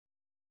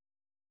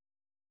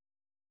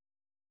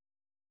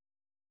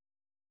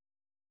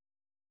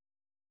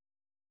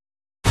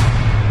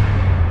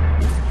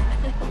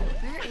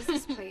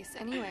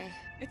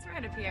It's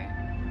right up here.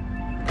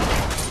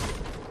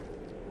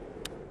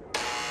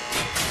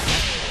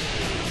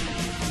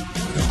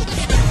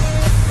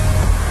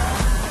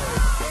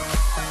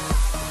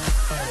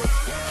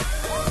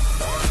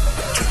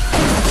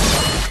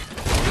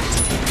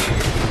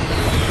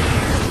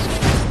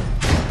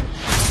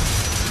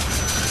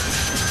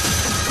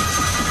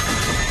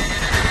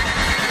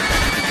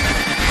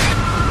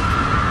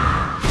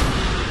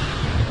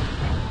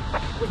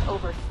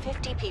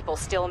 People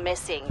still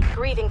missing.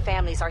 Grieving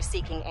families are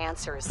seeking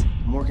answers.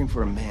 I'm working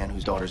for a man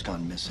whose daughter's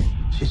gone missing.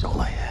 She's all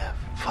I have.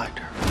 Find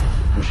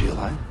her. Was she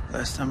alive?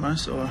 Last time I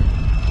saw her.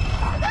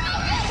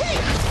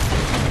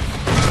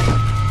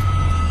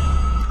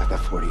 I've got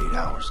 48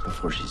 hours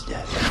before she's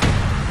dead.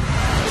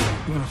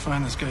 You wanna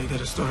find this guy, you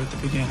gotta start at the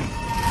beginning.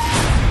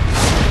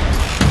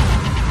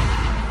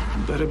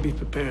 You better be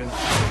prepared.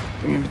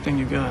 Bring everything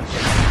you got.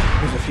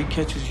 Because if he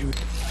catches you,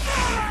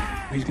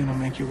 he's gonna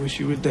make you wish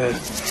you were dead.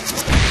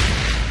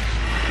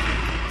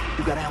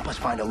 You gotta help us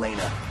find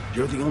Elena.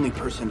 You're the only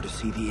person to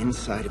see the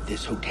inside of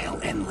this hotel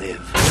and live.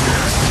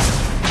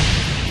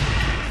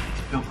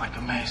 It's built like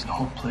a maze, the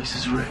whole place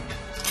is rigged.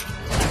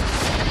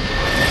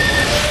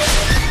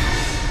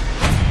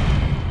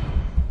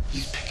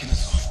 He's picking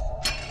us off.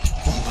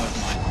 All about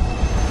mine.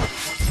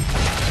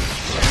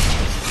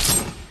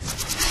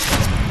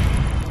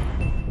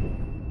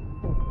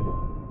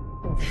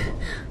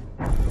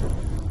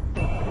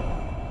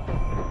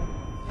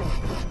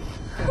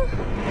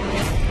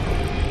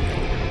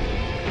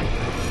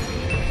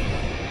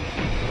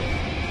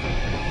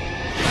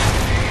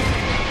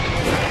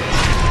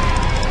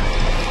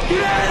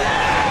 Get out of